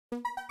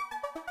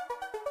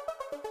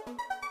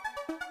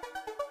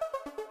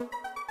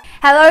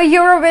Hello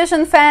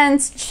Eurovision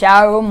fans,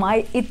 ciao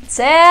my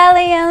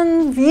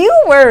Italian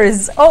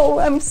viewers! Oh,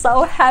 I'm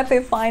so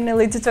happy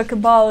finally to talk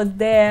about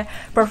the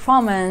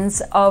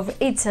performance of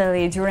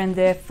Italy during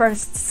the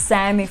first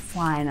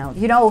semi-final.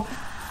 You know,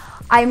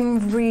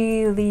 I'm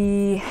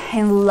really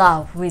in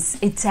love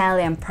with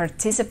Italian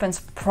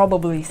participants,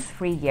 probably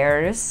 3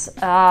 years.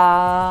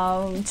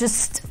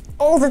 Just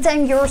all the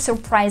time you're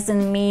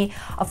surprising me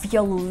of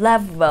your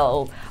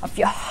level, of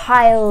your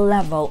high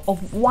level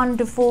of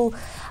wonderful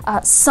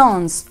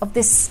songs, of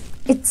this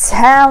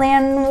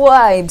Italian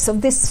vibes, of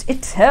this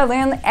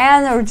Italian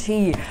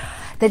energy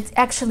that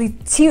actually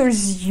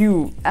tears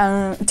you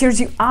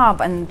up,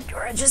 and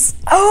you're just,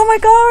 oh my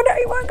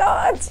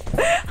god,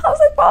 how's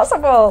it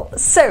possible?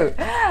 So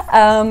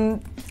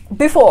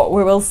before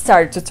we will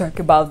start to talk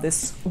about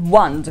this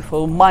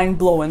wonderful,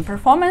 mind-blowing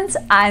performance,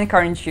 I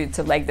encourage you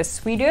to like this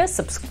video,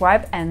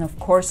 subscribe, and of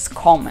course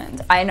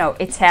comment. I know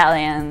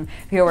Italian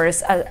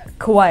viewers are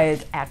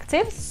quite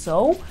active,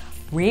 so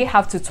we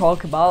have to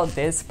talk about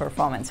this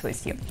performance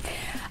with you.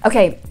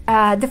 Okay,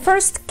 the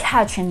first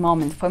catching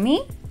moment for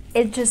me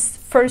is just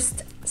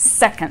first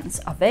seconds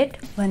of it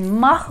when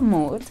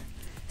Mahmood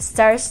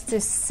starts to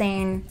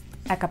sing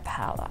a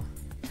cappella.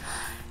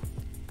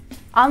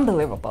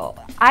 Unbelievable.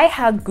 I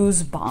had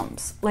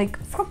goosebumps.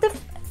 Like, from the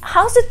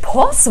how's it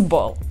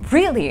possible?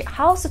 Really,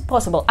 how's it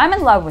possible? I'm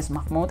in love with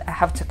Mahmood, I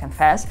have to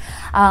confess.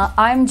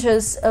 I'm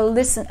just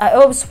I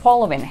was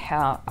following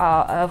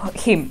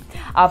him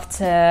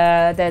after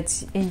that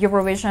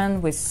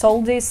Eurovision with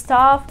Soldi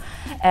stuff,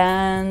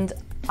 and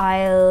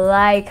I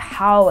like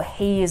how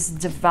he is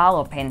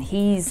developing.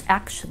 He's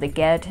actually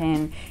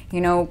getting,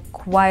 you know,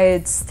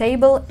 quite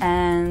stable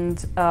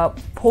and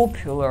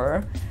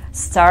popular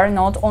star,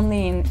 not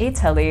only in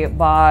Italy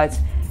but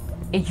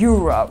in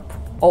Europe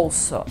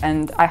also,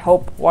 and I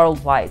hope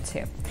worldwide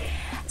too.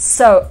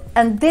 So,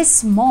 and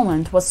this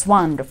moment was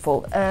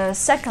wonderful.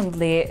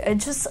 Secondly,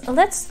 just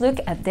let's look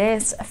at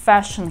this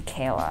fashion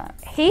killer.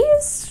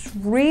 He's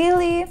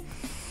really,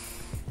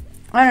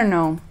 I don't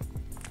know,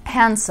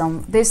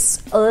 handsome.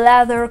 This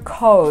leather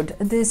coat,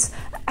 this,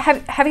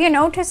 have you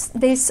noticed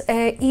this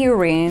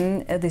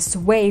earring, this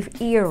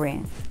wave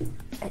earring?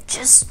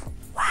 Just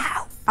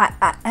wow.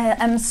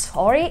 I'm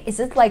sorry, is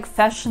it like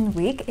Fashion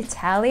Week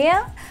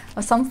Italia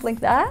or something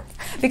like that?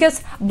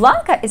 Because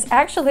Blanca is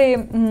actually,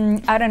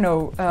 I don't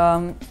know,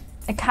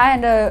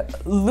 kind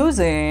of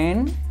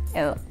losing,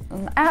 I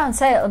don't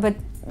say, but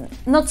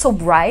not so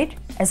bright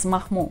as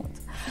Mahmood.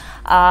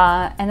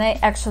 And I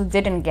actually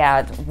didn't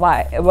get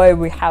why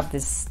we have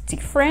this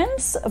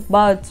difference,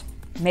 but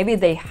maybe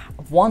they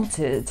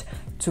wanted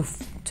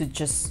to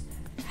just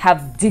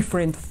have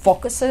different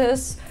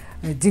focuses,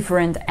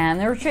 different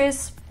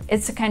energies.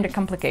 It's kind of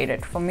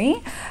complicated for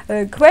me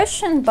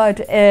question,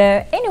 but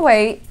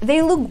anyway,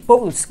 they look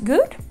both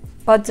good,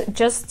 but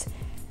just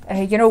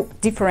you know,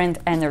 different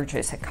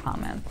energies are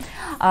common.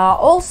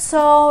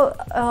 Also,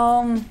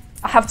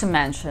 I have to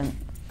mention,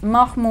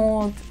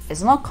 Mahmood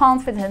is more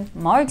confident,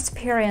 more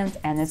experienced,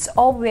 and it's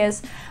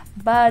obvious,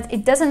 but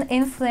it doesn't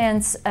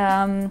influence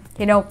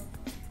you know,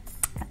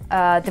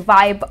 the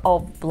vibe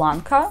of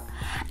Blanca,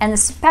 and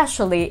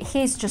especially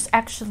he's just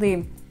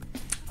actually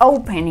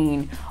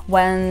opening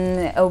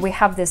when we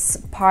have this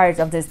part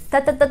of this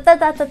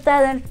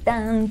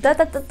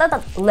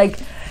like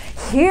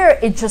here,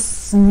 it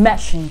just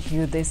smashing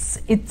you this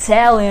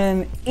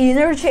Italian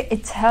energy,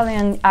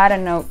 Italian, I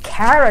don't know,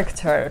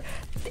 character.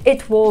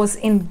 It was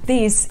in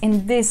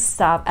this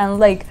stuff, and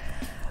like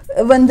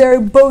when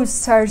they're both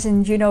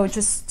starting, you know,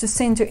 just to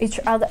sing to each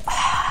other,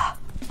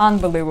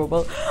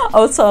 unbelievable.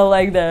 Also, I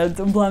like that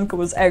Blanco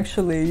was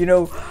actually, you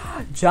know,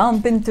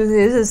 jumping to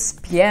this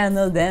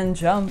piano, then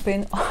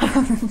jumping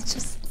on,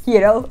 just, you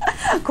know,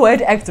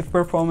 quite active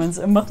performance.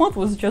 Mahmoud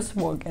was just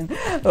walking.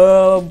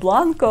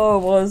 Blanco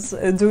was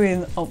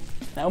doing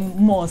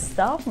more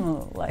stuff,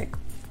 like,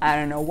 I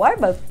don't know why,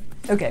 but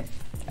okay.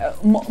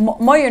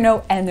 More, you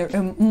know,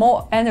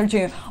 more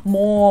energy,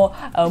 more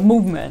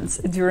movements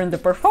during the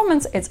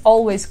performance. It's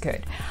always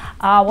good.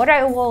 What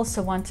I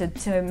also wanted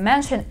to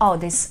mention,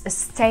 this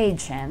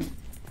staging.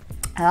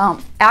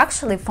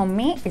 Actually, for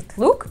me, it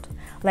looked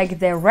like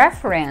the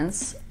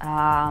reference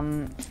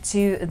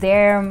to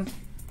their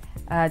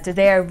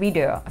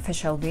video,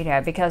 official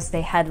video, because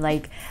they had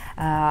like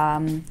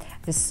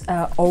this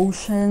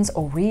oceans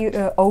or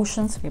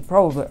oceans,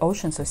 probably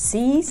oceans or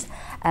seas,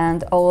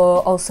 and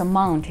also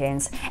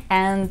mountains,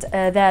 and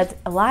that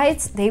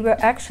lights, they were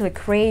actually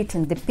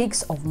creating the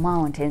peaks of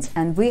mountains,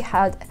 and we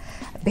had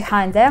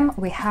behind them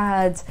we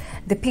had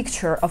the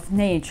picture of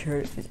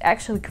nature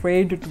actually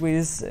created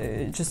with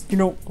just, you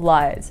know,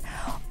 lights.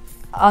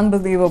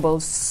 Unbelievable,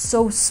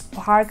 so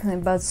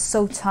sparkling but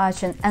so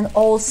touching. And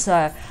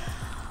also,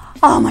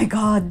 oh my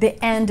god,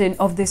 the ending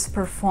of this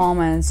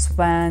performance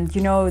when,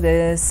 you know,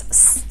 there's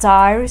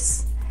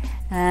stars,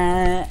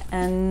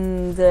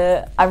 and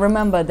I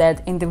remember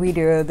that in the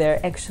video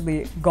they're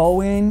actually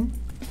going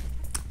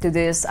to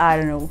this, I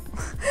don't know,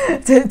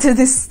 to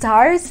the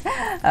stars,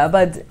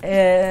 but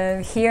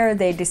here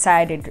they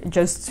decided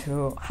just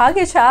to hug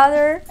each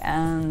other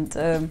and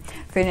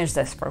finish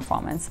this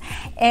performance.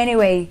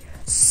 Anyway,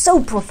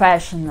 so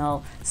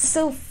professional,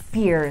 so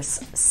fierce,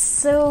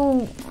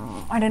 so,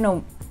 I don't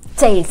know,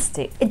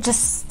 tasty. It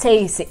just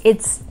tasty.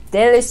 It's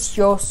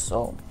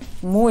delicioso,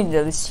 muy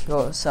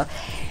delicioso,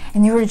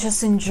 and you're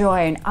just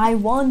enjoying. I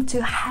want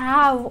to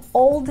have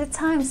all the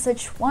time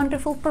such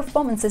wonderful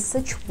performances,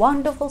 such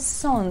wonderful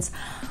songs.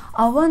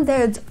 I want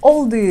that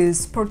all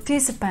these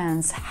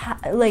participants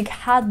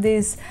had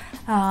this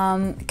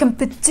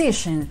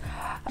competition,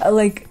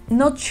 like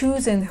not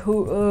choosing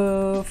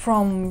who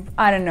from,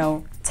 I don't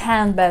know,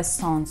 10 best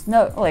songs.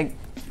 No, like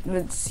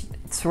it's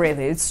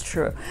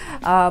true,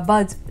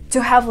 but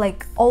to have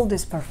like all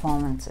these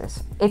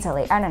performances.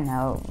 Italy, I don't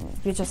know,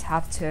 you just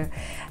have to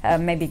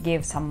maybe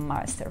give some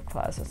master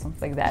class or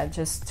something like that,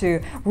 just to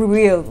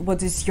reveal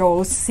what is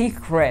your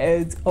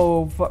secret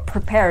of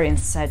preparing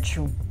such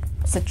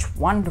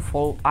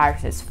wonderful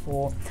artists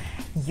for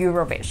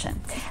Eurovision.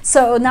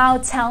 So now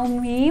tell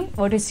me,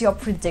 what is your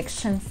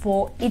prediction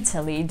for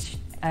Italy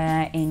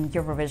in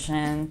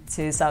Eurovision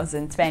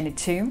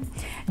 2022?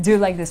 Do you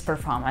like this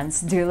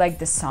performance? Do you like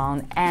the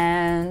song?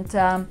 And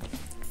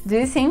do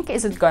you think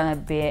is it gonna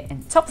be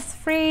in top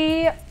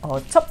 3 or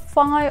top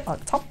 5 or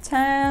top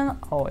 10,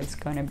 or it's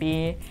gonna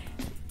be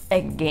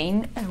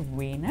again a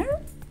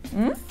winner?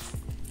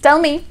 Tell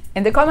me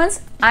in the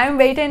comments. I'm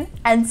waiting,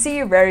 and see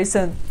you very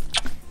soon.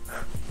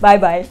 Bye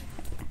bye.